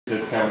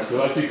Said the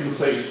councillor. As you can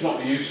see, it's not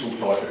the useful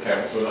type of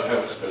councillor that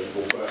helps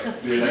people,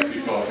 but the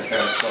elected type of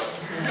councillor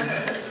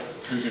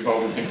who's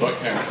involved in things like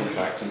council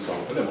tax and so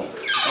on. But never mind.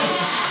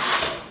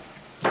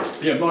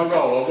 Yeah, my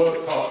role, I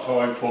work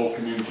part-time for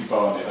Community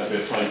Barnet as their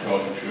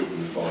safeguarding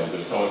children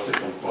advisor, so I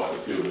sit on quite a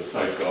few of the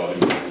safeguarding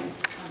board,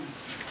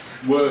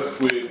 work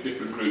with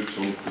different groups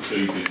on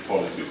procedures,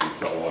 policies and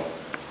so on.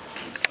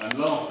 And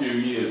last few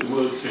years the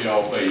word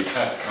CRB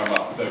has come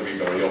up very,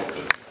 very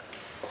often.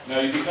 Now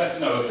you'd be glad to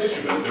know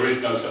officially there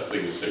is no such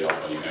thing as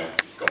CRB now,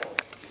 it's gone.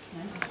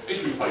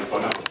 It's replaced by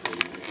another thing,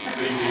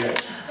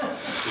 DBS,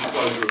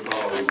 Disclosure of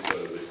Borrowing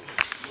Service.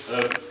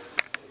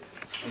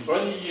 And for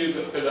any of you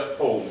that fill up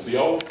forms, the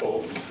old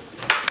forms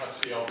have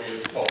CRB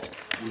at the top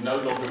will no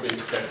longer be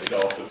accepted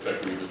after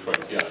February the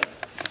 28th.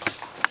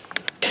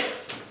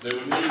 There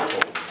were new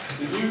forms.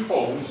 The new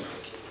forms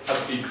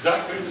have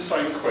exactly the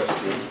same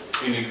question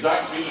in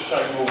exactly the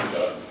same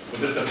order,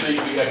 with just a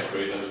DBS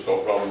written at the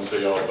top rather than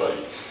CRB.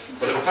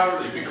 But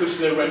apparently, because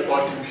they're read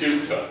by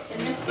computer,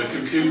 the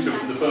computer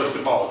from the 1st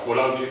of March will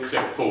only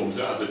accept forms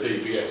that have the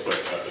DBS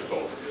written at the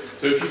top.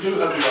 So if you do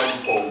have your own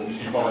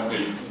forms, you might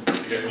need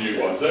to get new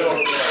ones. They are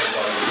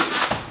available.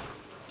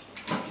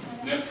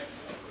 Now,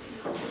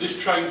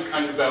 this change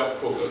came about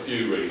for a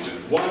few reasons.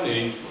 One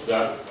is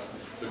that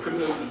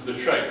the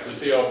checks, the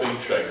CRB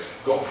checks,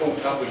 got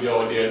caught up with the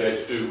idea they're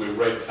to do with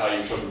red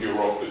tape and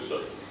bureaucracy.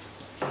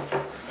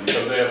 And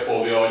so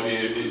therefore the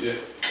idea is that,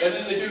 and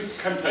then they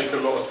can take a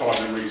lot of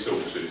time and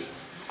resources.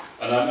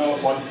 And I know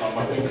at one time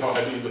I think I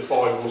had either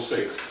 5 or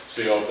 6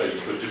 CRBs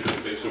for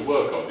different bits of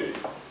work I did.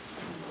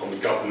 On the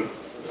government,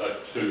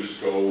 to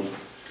schools,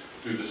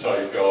 do the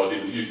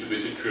safeguarding, used to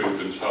visit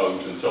children's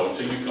homes and so on.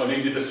 So I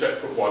needed a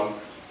separate one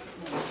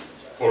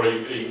for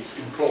each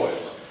employer.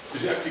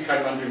 Because it actually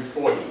came under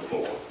employment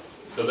law.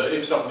 So that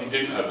if somebody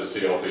didn't have a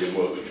CRB and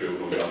work with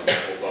children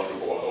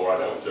or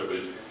adults, it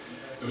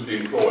was the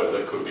employer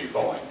that could be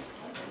fined.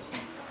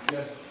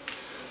 Yeah.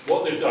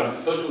 What they've done,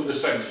 first of all, the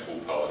sensible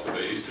part of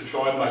it is to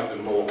try and make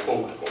them more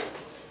portable.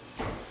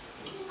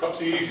 Perhaps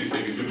the easiest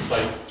thing is to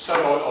say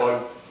I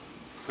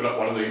fill up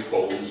one of these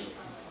forms,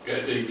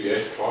 get a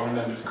DBS, try and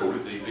remember to call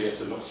it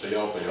DBS and not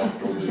CRB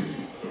after all the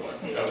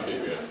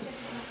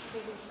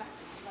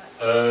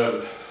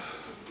DBS.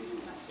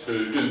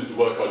 To do the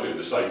work I do,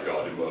 the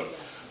safeguarding work.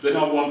 Then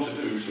I want to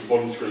do some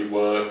voluntary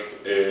work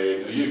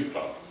in a youth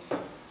club.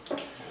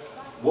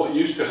 What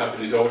used to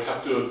happen is I would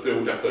have to have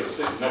filled up another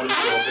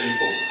CRB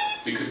form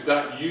because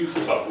that youth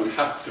club would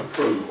have to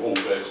prove all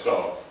their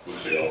staff was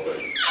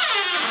CRB.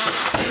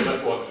 So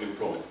that's why it was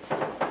employed.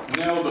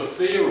 Now the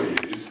theory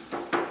is,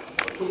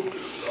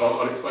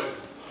 I'll explain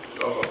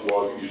why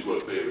I use the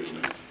word theory, is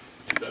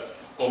that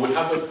I would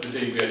have the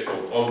DBS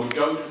form, I would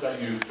go to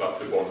that youth club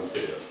to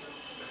volunteer.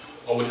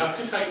 I would have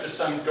to take the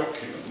same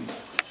document,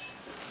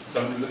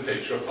 something with a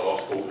picture, a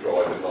passport,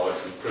 driving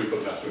licence, proof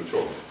of national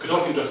insurance, because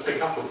I can just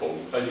pick up a form.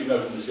 As you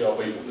know from the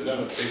CRB form, they don't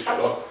have a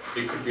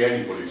picture, it could be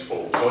anybody's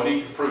form. So I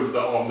need to prove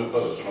that I'm the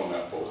person on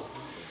that form.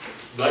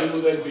 They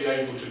will then be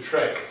able to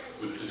check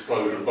with the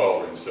Disclosure of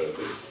Borrowing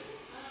Service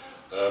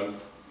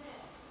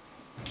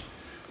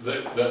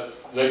that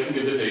they can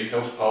give the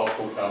details,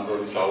 passport number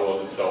and so on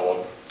and so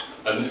on.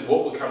 And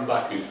what will come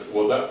back is,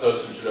 well, that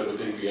person should have a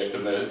DBS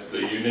and the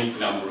unique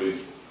number is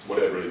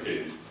whatever it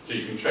is. So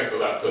you can check that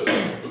that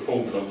person, the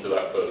form belongs to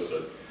that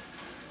person.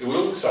 It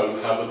will also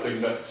have a thing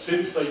that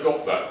since they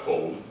got that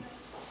form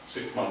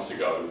 6 months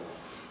ago,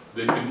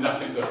 there's been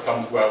nothing that's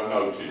come to our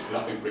notice,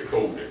 nothing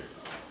recorded.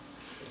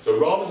 So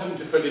rather than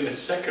to fill in a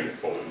second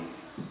form,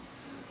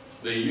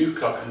 the youth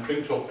club can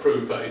print off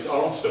proof that it's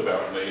asked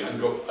about me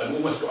and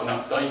almost got an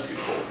updated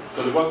form.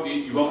 So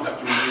you won't have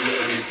to renew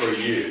it every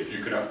 3 years,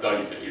 you can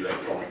update it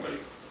electronically.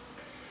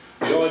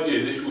 The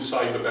idea, this will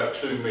save about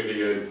 2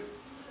 million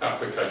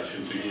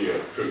applications a year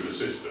through the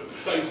system. It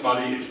saves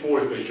money, it's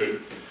more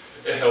efficient,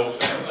 it helps.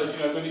 As you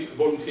know, many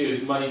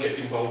volunteers may get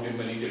involved in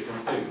many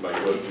different things, may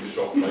work in the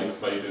shop,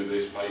 may do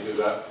this, may do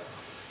that.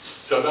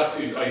 So that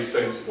is a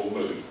sensible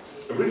move.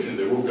 Originally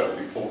they were all going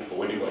to be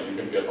portable anyway, you're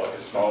going to get like a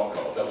smart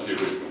card, that was the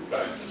original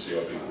plan for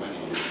CRB many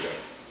years ago.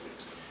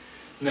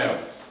 Now,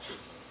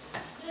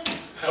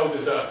 how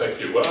does that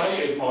affect you? Well,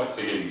 A, it might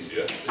be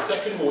easier. The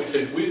second one, it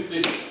said with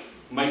this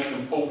making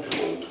them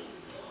portable,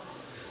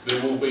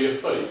 there will be a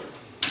fee.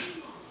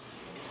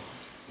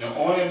 Now,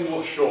 I am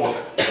not sure,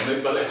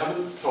 but they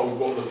haven't told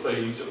what the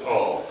fees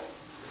are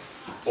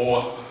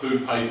or who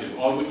pays them.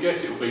 I would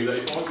guess it would be that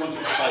if I wanted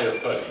to pay a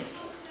fee,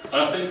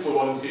 and I think for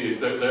volunteers,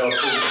 they are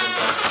talking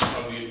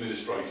about only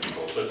administration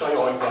costs. So say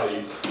I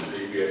pay the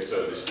DBS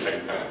service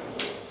 £10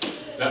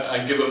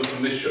 and give them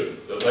permission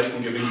that they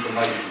can give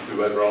information to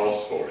whoever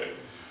asks for it,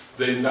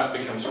 then that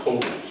becomes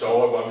portable.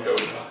 So I won't have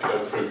to go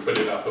through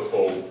filling up a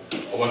form,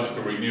 I won't have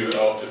to renew it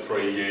after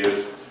 3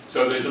 years.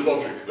 So there's a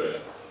logic there.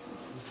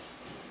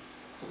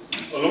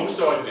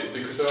 Alongside this,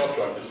 because they are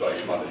trying to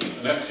save money,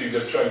 and actually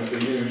they've changed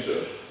the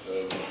user,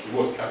 it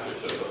was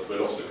Capita, but they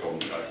lost the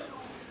contact.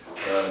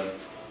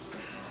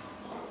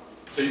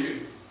 So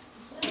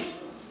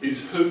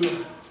it's who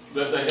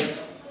that they have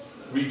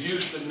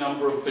reduce the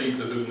number of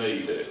people who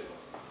need it.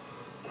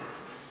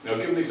 Now, I'll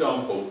give an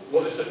example.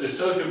 What is there's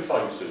certain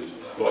places,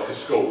 like a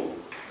school,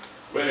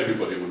 where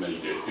everybody will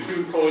need it. If you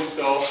employ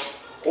staff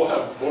or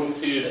have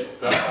volunteers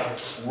that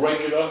have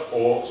regular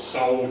or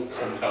sole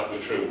contact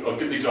with children, I'll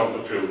give the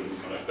example of children,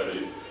 but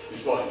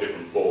it's slightly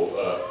different for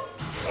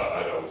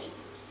adults.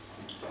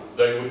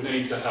 They would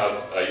need to have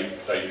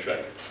a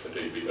check, a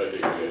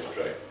DBS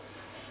check.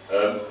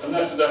 And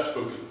that's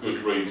for good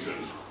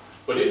reasons.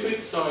 But if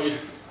it's, say,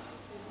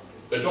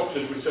 a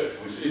doctor's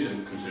receptionist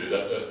isn't considered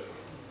a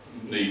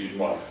needed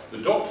one, the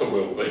doctor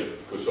will be,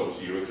 because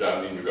obviously you're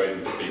examining, you're going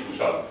into people's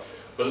home.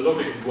 But a lot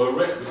of people,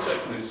 where a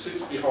receptionist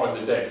sits behind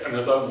the desk, and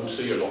although we'll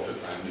see a lot of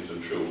families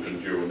and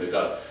children during the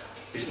day,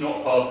 it's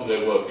not part of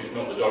their work, it's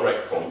not the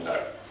direct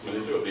contact, when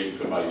they do have the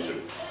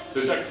information. So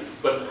it's actually,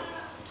 but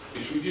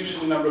it's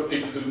reducing the number of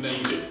people who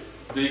need it.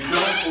 The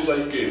example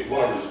they give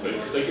worries me,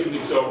 because they give an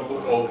example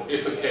of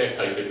if a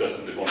caretaker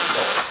doesn't live on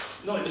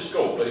site. Not in the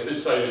school, but if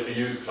it's, say, at the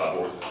youth club,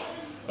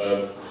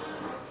 or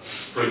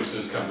for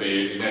instance, can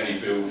be in any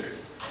building.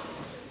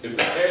 If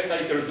the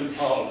caretaker isn't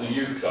part of the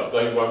youth club,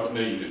 they won't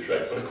need a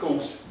check. But of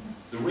course,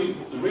 the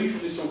reason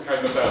this all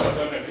came about, I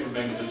don't know if you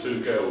remember the two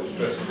girls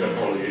dressed as going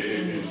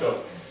holiday in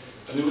stuff,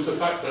 and it was the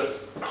fact that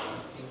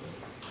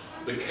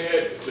the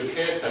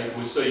caretaker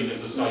was seen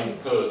as a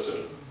safe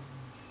person.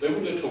 They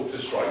wouldn't have talked to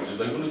strangers,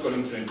 they wouldn't have gone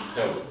into any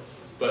details.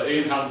 But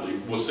Ian Huntley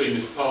was seen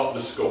as part of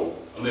the school,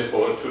 and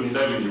therefore to an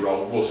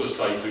 11-year-old was a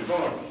safe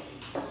environment.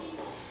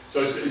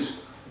 So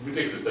it's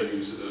ridiculous they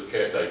use the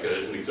caretaker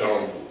as an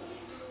example.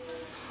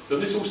 So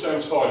this all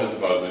sounds fine at the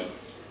moment.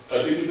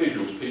 As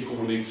individuals, people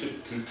will need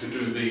to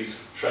do these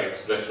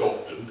checks less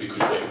often because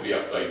they can be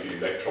updated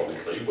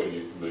electronically when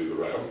you move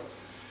around.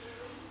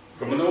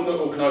 From an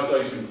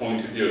organisation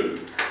point of view,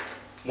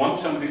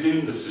 once somebody's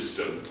in the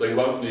system, they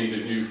won't need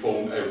a new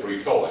form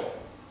every time.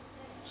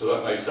 So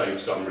that may save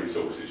some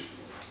resources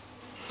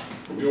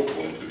from your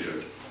point of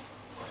view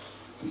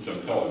and some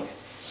time.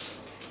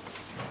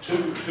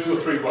 Two or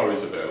three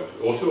worries about,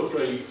 or two or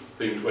three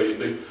things where you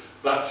think,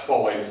 that's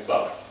fine,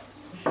 but.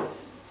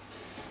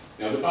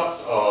 Now the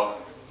buts are,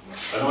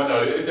 and I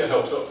know if it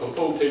helps, for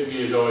 14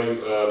 years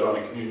I run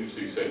a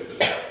community centre,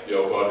 the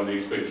old one in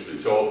East Finchley,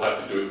 so I've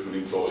had to do it from an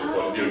employer's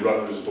point of view,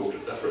 run the sport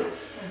at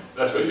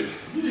that's what you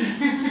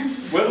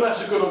whether that's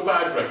a good or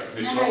bad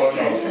recognition, I won't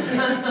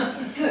know.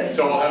 It's good.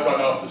 So I have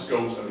run after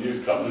schools and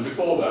youth clubs, and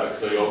before that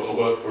actually I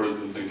worked for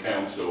Islington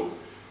Council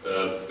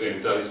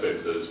in day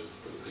centres,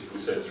 people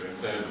centre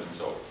impairment and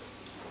so on.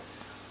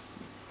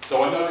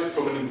 So I know it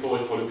from an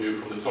employer's point of view,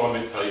 from the time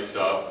it takes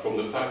up, from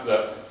the fact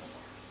that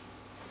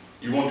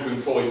you want to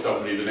employ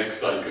somebody the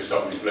next day because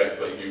somebody's left,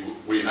 but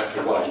we had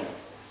to wait.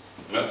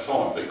 And at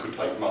times it could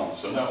take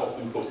months, and that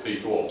often put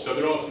people off. So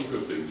there are some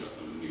good things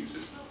in the new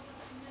system.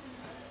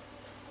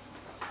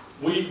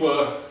 We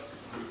were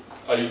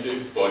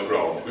aided by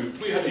grants.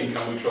 We had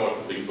income, we tried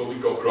for things, but we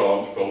got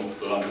grants from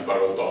the London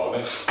Borough of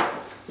Barnet.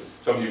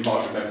 Some of you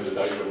might remember the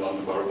days when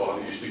London Borough of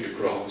Barnet used to get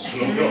grants a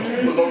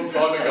long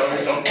time ago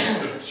in some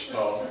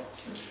distant.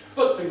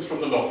 But things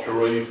from the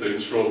lottery,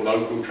 things from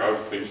local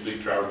charities,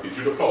 league charities,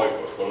 you'd apply for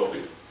quite a lot of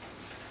it.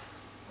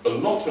 A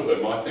lot of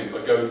them, I think,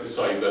 are going to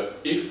say that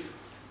if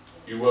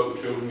you work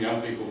with children,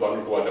 young people,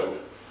 vulnerable adults,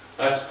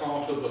 as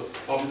part of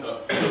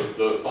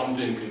the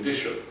funding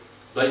condition,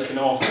 they can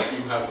ask that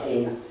you have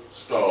all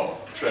staff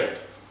checked.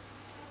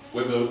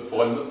 Whether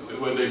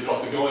they've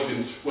got the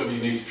guidance, whether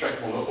you need to check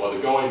them or not by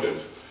the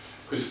guidance,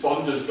 because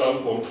funders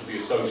don't want to be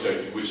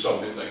associated with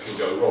something that can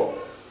go wrong.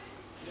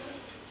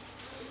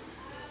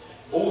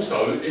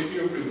 Also, if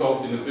you're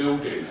involved in a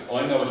building,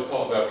 I know as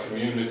part of our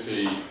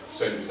community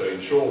centre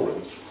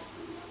insurance,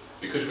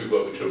 because we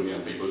work with children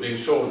and young people, the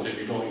insurance, if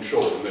you're not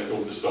insured, unless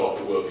all the staff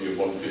that work for you,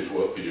 volunteers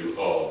work for you,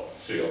 are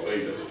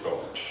CRB at the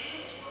time.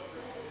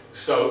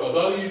 So,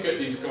 although you get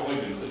these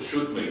guidance, that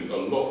should mean a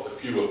lot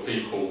fewer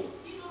people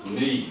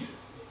need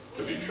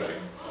to be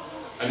checked.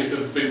 And if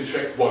they've been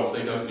checked once,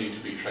 they don't need to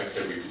be checked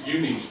every.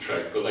 You need to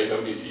check, but they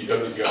don't need. You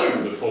don't need to go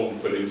through the form,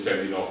 fill in,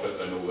 sending off it,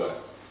 and all that.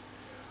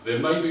 There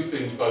may be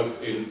things both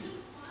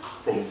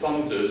from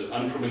funders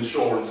and from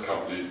insurance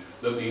companies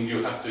that mean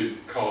you have to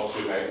cast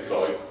your net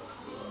like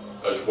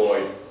as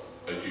wide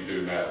as you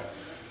do now.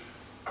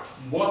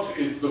 What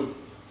is the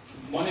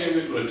one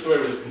area? Well, two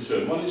areas of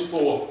concern. One is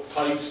for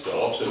paid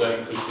staff, so that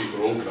includes people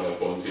who organise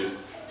volunteers.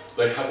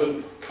 They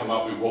haven't come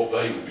up with what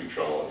they will be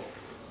charged,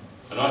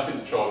 and I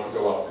think the charge will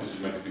go up because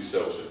it's meant to be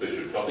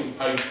self-sufficient. I think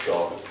paid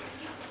staff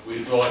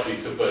is likely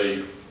to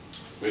be,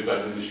 with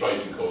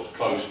administration costs,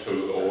 close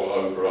to or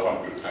over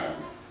 £100.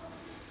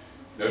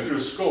 Now, if you're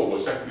a school, a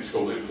secondary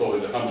school that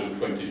employs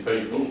 120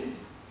 people,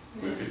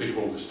 if you think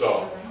of all the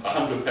staff,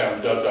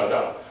 £100 does add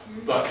up,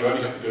 but you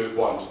only have to do it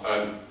once,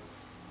 and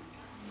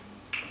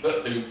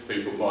but these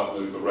people might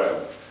move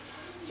around.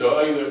 So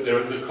either there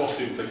is a cost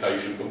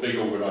implication for big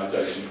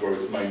organisations where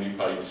it's mainly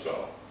paid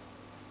staff.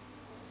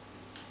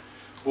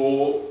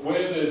 For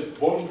where there's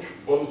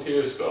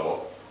volunteer staff,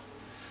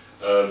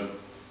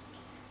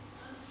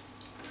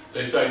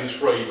 they're saying it's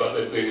free, but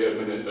they're being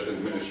an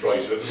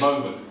administration. At the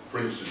moment, for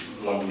instance,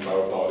 London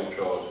Borough Barnet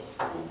charge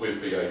with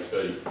VAT,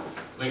 I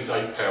think it's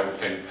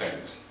 £8.10.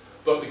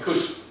 But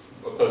because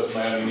a person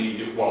may only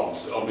need it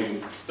once, I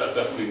mean, that's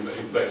an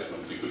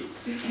investment, because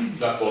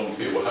that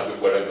volunteer will have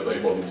it wherever they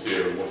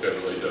volunteer and whatever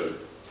they do.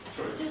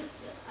 Sorry. Just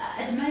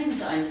at the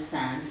moment, I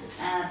understand,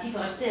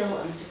 people are still,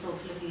 I'm just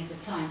also looking at the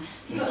time,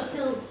 people are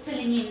still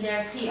filling in their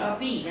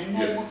CRB, their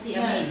normal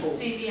CRB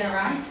forms. DBS,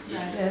 right?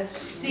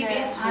 Yes.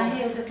 DBS I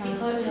forms. hear that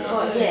people,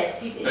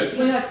 Yes,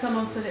 we had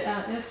someone fill it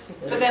out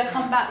yesterday. But they'll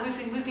come back.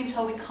 We've been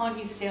told we can't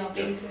use CRB.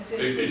 Yeah.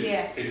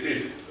 DBS.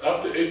 It's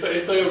up to,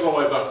 if they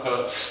arrive up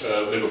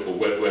at Liverpool,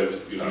 where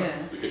you know,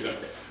 because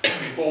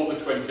before the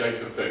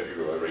 28th of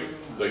February,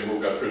 they will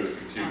go through the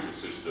computer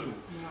system.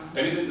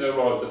 Anything that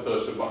arrives the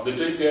 1st of March, the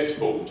DBS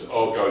forms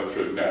are going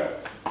through now,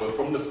 but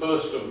from the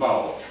 1st of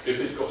March, if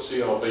it's got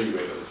CRB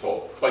written at the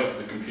top,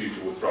 basically the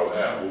computer will throw it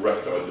out, will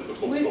recognise it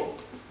before the form.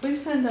 We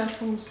send our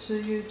forms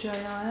to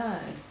UJIA.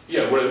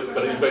 Yeah, well,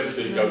 but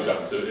eventually it goes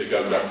up to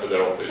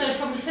their office. So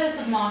from the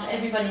 1st of March,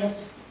 everybody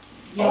has to.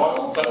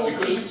 But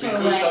because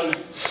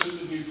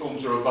the new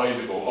forms are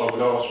available, I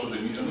would ask for the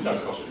new, and it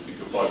don't cost anything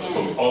to apply for the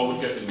forms, I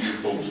would get the new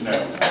forms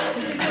now. Is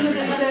it going to be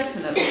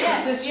definite?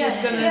 Because this was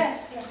going to,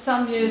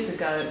 some years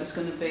ago, it was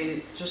going to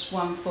be just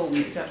one form that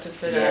you have to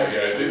fill out.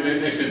 Yeah,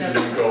 this is the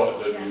new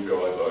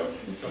guideline.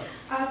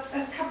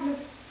 A couple of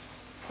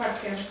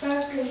questions.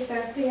 Firstly,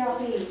 the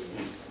CRB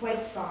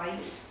website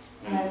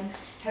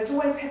has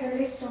always had a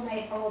list on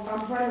it of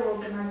umbrella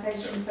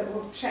organisations that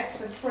will check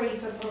for free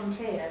for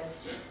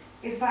volunteers. Yeah.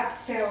 Is that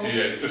still?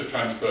 Yeah, it's just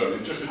transferred.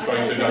 It's just a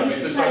train to Okay, know.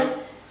 It's the same.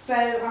 So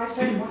I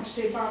don't want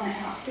to do Barnet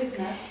out of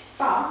business,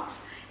 but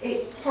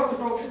it's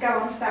possible to go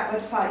onto that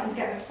website and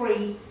get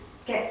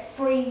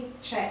free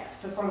checks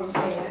for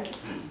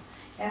volunteers.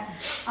 Yeah.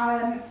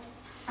 And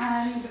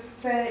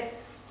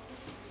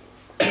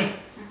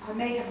I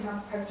may have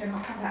another question.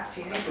 I'll come back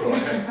to you. That's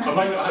right. I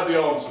may not have the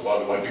answer, by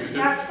the way, because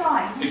that's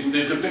fine.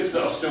 There's a bits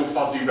that are still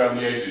fuzzy around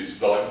the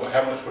edges, like well,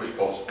 how much will it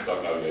cost? I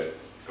don't know yet.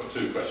 Got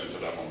two questions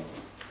on that one.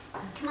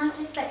 Can I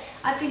just say,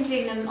 I've been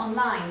doing them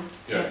online,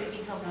 Yeah. because we've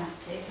been told we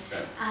have to,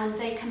 Yeah. and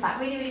they come back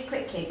really, really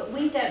quickly, but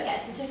we don't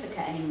get a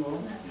certificate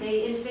anymore.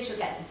 The individual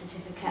gets a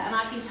certificate, and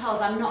I've been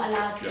told I'm not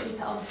allowed to Yeah. keep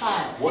it on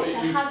file. What So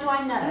how do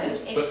I know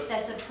if but-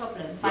 there's a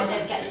problem, if I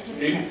don't get a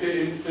certificate?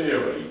 In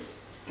theory,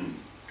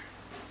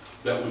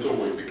 that was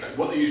always the case.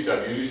 What they used to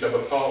have, you used to have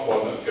a part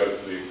one that would go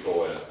to the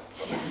employer,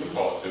 and the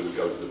part two would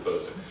go to the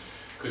person.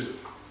 Because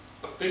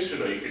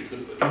officially, it's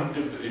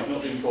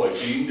not the employer,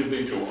 the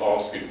individual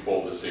asking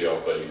for the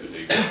CRB, the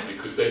details,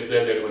 because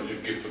they're the ones who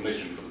give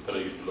permission for the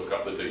police to look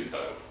up the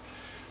details.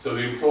 So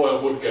the employer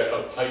would get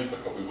a paper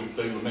copy, which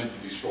they were meant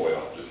to destroy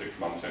after 6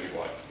 months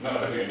anyway. No, I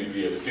don't think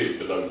anybody ever did,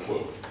 but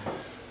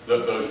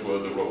those were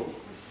the rules.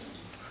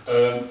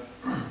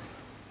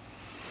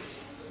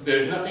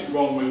 There's nothing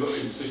wrong with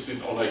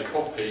insisting on a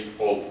copy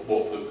of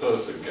what the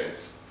person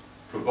gets,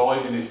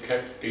 providing it's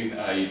kept in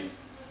a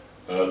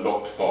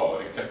locked file,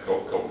 it's kept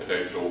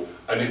confidential,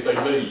 and if they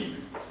leave,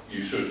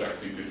 you should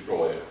actually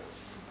destroy it.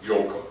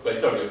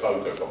 It's only a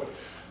photo of it.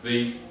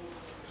 The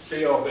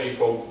CRB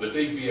form, the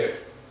DBS,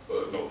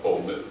 not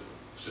form, the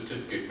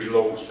certificate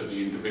belongs to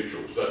the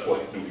individual, so that's why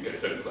it normally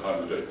gets sent to the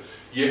home address.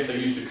 Yes, they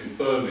used to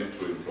confirm it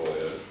to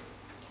employers.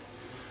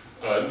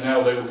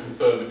 Now they will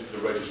confirm it to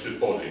the registered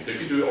body. So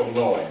if you do it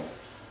online,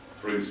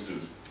 for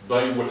instance,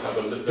 they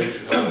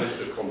should have a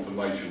list of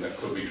confirmation that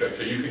could be checked.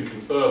 So you can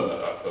confirm that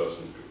that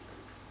person's.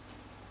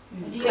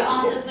 Do you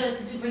ask the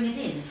person to bring it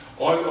in?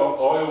 I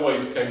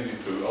always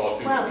tended to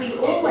ask. Well, we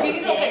always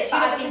did, but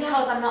I've been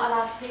told I'm not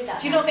allowed to do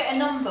that. Do you not get a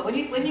number when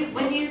you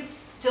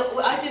do,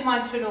 I do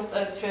mine through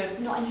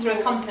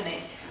a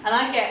company, and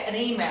I get an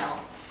email.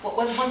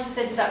 Once I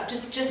send it up,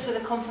 just with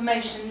a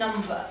confirmation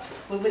number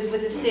with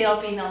a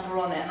CRB number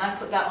on it, and I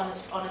put that on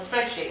a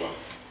spreadsheet,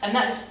 and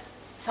that is,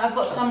 so I've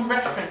got some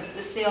reference that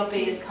the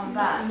CRB has come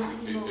back.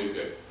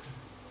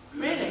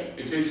 Really?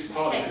 It is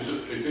partly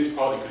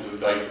because of the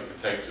data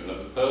protection that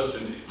the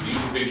person, the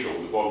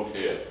individual, the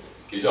volunteer,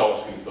 is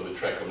asking for the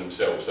check on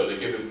themselves. So they're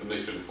given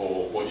permission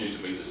for what used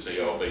to be the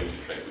CRB to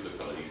check with the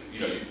police. You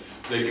know,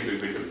 they're given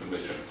written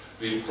permission.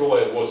 The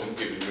employer wasn't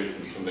given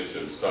written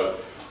permission, so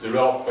there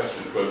are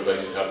questions whether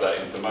they should have that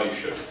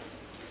information.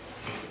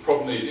 The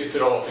problem is, if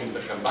there are things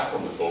that come back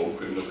on the form,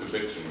 criminal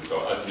convictions,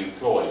 so as an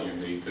employer you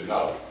need to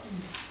know.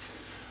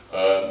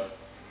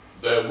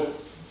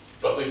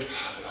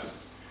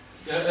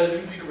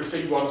 You can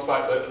receive ones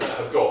back that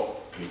have got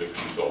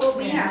convictions on. Well,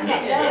 we used to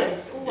get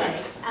those,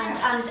 always,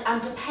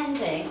 and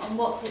depending on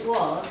what it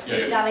was,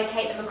 we'd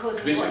allocate them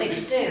according to what they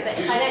could do, but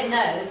if I don't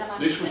know, then I'm...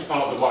 This was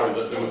part of the worry,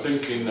 that they were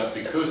thinking that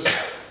because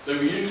they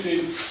were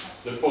using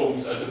the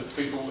forms as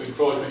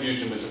employers were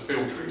using them as a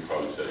filtering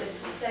process.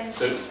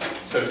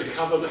 So to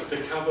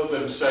cover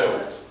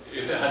themselves,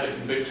 if they had a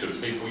conviction,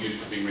 people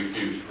used to be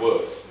refused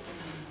work.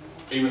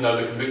 Even though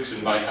the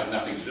conviction may have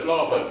nothing to do. A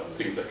lot of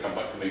things that come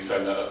back to me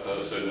saying that a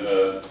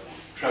person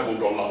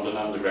travelled on London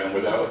Underground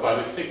without a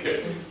valid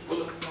ticket.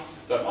 Well,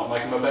 that might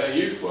make them a better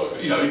youth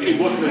worker. You know, it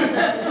wasn't.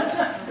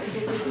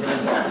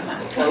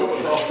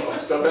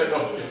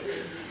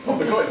 I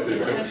forgot to do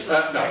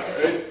that.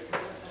 No.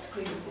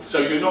 So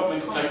you're not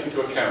meant to take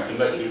into account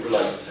unless it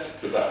relates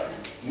to that.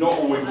 Not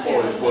all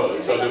employers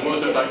were. So there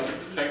was a data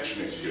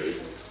protection issue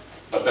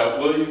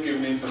about were you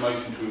giving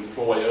information to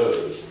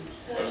employers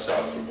as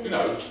such, you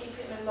know,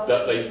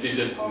 that they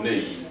didn't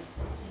need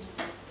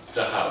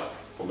to have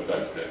from a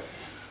data protection.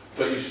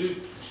 But you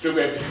should still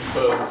be able to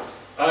confirm,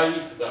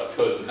 A, that a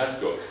person has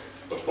got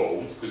a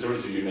form, because there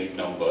is a unique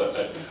number, and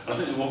I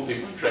think they want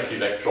people to check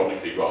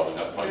electronically rather than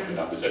have paper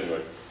numbers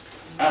anyway.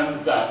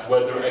 And that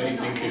whether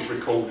anything is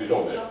recorded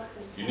on it.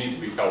 You need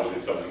to be told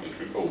if something is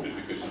recorded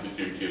because of the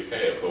duty of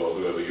care for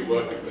whoever you're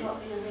working with.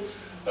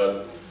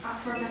 I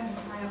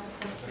remember my other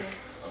question.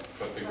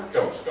 I think,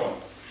 go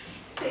on.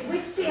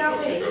 With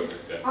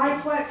CRB,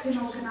 I've worked in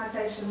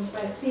organisations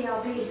where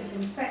CRB have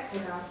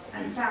inspected us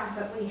and found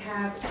that we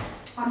have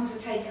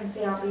undertaken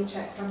CRB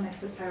checks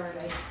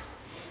unnecessarily,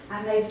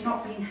 and they've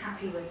not been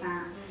happy with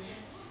that.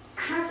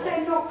 Has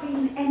there not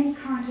been any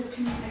kind of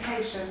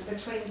communication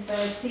between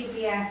the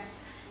DBS,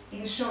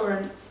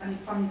 insurance and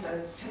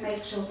funders to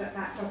make sure that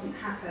that doesn't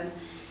happen?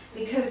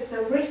 Because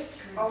the risk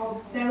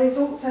of, there is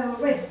also a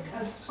risk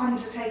of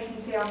undertaking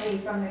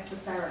CRBs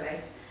unnecessarily,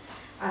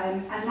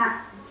 and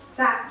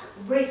that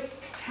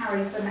risk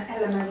carries an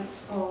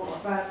element of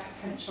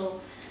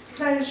potential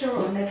closure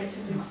or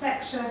negative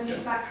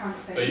inspections, that kind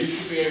of thing. They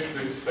used to be able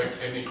to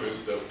inspect any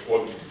group that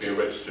wanted to be a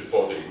registered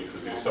body, which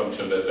was the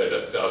assumption that they'd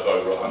have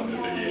over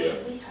 100 a year.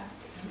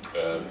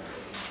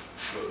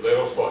 They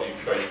are slightly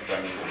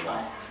changed from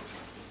that.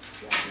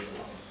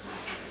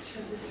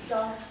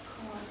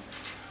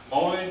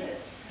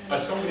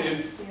 As somebody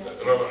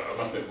I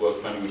must admit,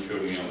 worked mainly with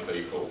children and young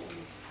people,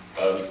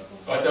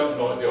 I don't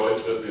like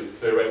the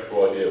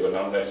theoretical idea of an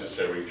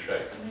unnecessary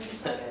check.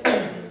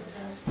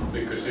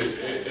 Because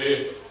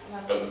if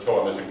at the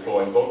time as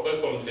employing both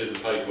volunteers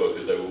and paid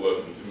workers, they were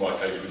working, in my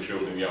case, with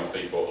children and young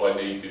people, I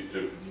needed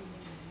to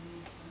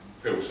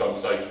feel some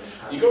safety.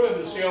 You've got to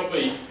remember the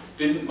CRB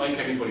didn't make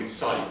anybody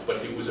safe, but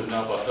it was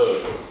another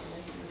hurdle.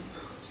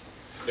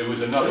 It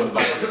was another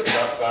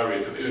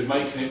barrier. It was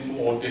making it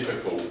more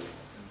difficult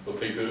for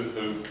people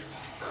who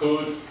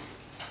could,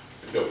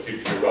 if the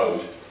opportunity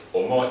arose,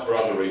 or might for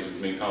other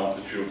reasons mean harm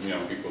to children,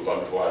 young people,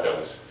 vulnerable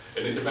adults.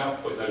 And it's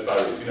about putting those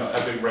barriers, you know,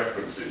 having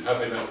references,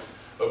 having a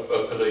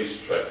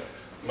police check,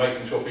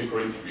 making sure people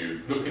are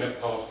interviewed, looking at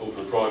passports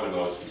or driving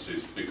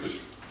licences, because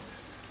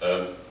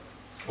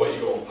what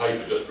you got on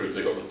paper just proves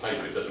they got the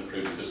paper, it doesn't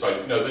prove it's the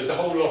same. No, there's a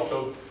whole lot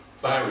of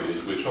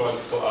barriers we're trying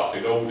to put up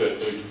in order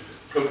to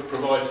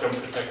provide some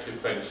protective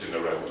fencing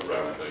around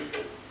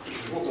people, which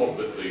is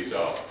what these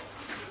are.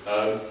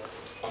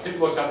 I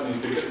think what's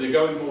happening is they're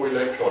going more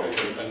electronic,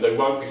 and they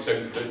won't be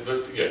sent.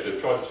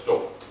 They've tried to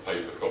stop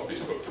paper copies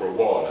for a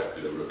while.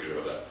 Actually, they were looking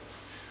at that.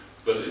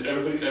 But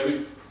everyone's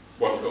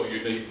got a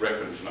unique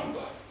reference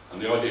number,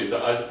 and the idea is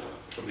that as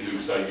somebody who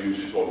say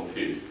uses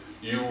volunteers,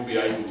 you will be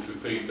able to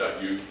feed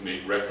that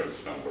unique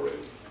reference number in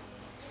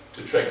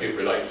to check it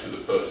relates to the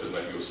person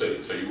that you're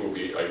seeing. So you will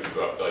be able to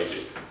update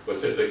it.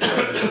 But they say there's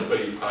a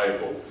fee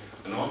payable,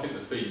 and I think the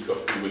fee's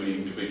got to do with the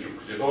individual.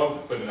 Because if I'm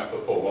putting up a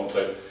form, I'm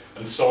saying,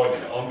 and signing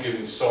it, I'm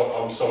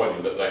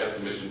signing that they have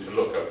permission to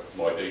look at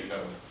my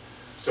details.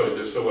 So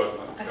there's still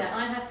okay,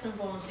 I have some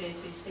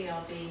volunteers whose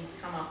CRBs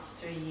come up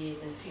to 3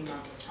 years in a few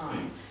months'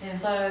 time. Yeah.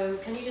 So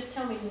can you just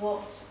tell me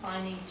what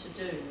I need to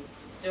do?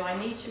 Do I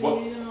need to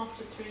renew them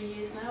after 3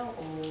 years now,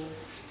 or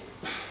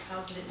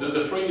how did it work?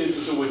 The 3 years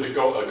was always a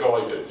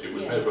guidance. It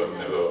was never.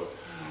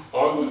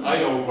 I would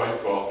wait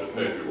for after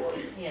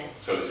February. Yeah.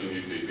 So there's a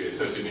new DBS,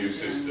 so it's a new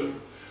system,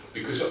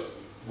 because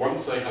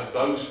once they have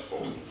those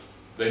forms,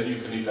 then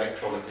you can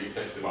electronically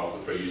test them after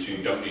 3 years, so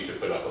you don't need to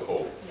fill up a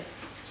form. Yeah.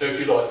 So if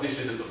you like, this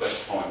isn't the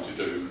best time to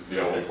do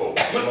the old form.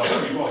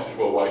 You might as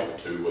well wait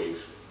for 2 weeks,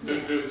 do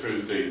it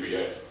through the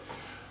DBS.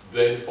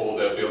 Therefore,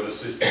 they'll be on a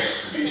system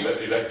that can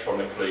be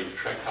electronically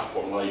tracked up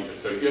on later.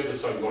 So if you have the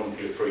same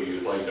volunteer 3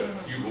 years later,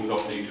 you will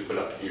not need to fill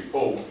up a new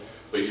form,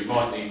 but you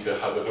might need to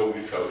have an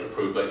audit trail to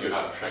prove that you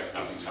have checked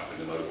nothing's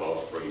happened in those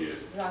last 3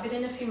 years. Right, but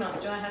in a few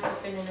months, do I have to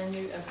fill in a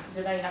new?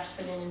 Do they have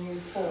to fill in a new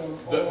form?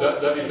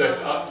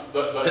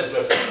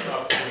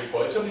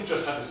 If somebody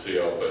just had a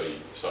CRB,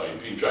 say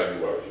in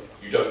January,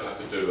 you don't have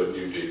to do a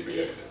new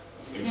DBS.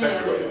 In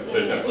February,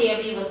 the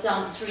CRB was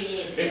done 3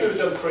 years ago. If it was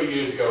done 3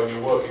 years ago and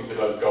you're working to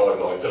those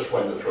guidelines, just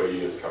when the 3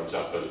 years comes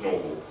up as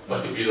normal,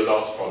 that would be the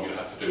last time you'd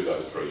have to do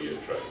those 3 year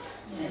trades.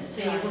 Yeah,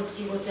 so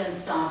you would then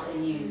start a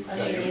new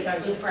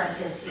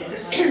practice.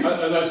 And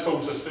those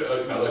forms are still,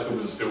 those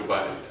forms are still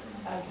valid.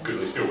 Because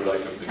they still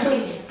relate to the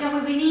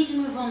okay, we need to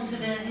move on to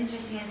the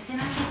interesting. Can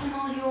I give them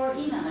all your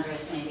email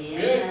address maybe?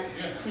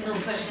 With all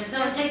questions. So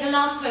I'll take the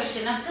last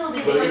question. I'm still a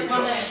bit worried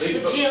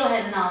if Jill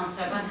had an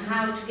answer about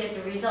how to get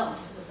the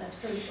results, because that's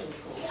crucial,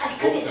 of course.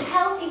 Because it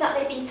tells you that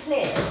they've been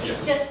cleared.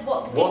 It's just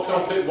what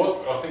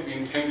I think the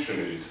intention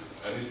is,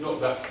 and it's not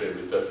that clear,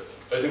 is that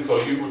as an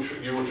employee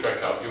you will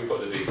track up, you'll put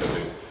the details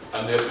in,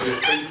 and there'll be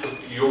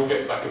you'll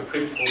get back a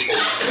printable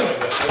form saying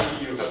that how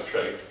you have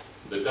checked,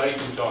 the date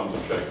and time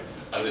of check,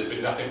 and there's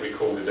been nothing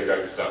recorded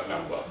against that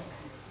number.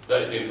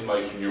 That is the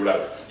information you're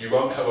allowed. You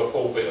won't have a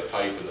full bit of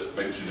paper that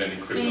mentions any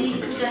criminal So you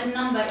need to put that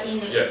number in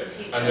the computer.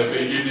 And there'll be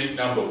a unique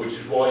number, which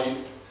is why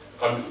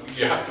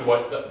you have to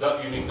write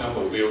that unique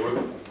number. We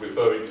are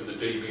referring to the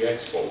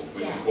DBS form,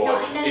 which is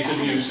why it's a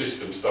new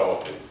system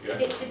starting. Yeah?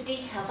 It's the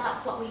detail,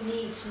 that's what we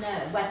need to know,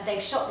 whether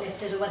they've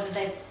shoplifted or whether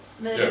they've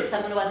murdered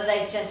someone or whether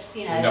they've just,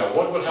 you know,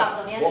 trapped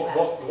on the end of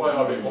it. The way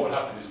I read what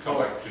happened is come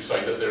back to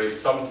say that there is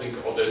something,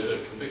 or there's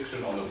a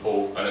conviction on the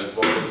form, and as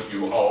long as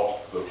you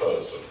ask the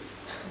person.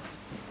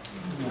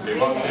 It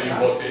won't tell you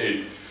what it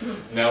is.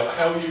 Now,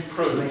 how you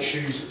prove... They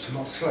choose to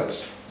not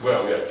disclose.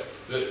 Well,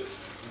 yeah.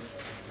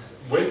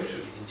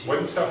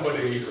 When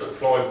somebody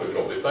applies for a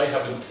job, if they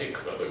haven't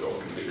ticked that they've got a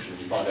conviction,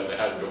 you find out they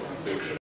have got a conviction.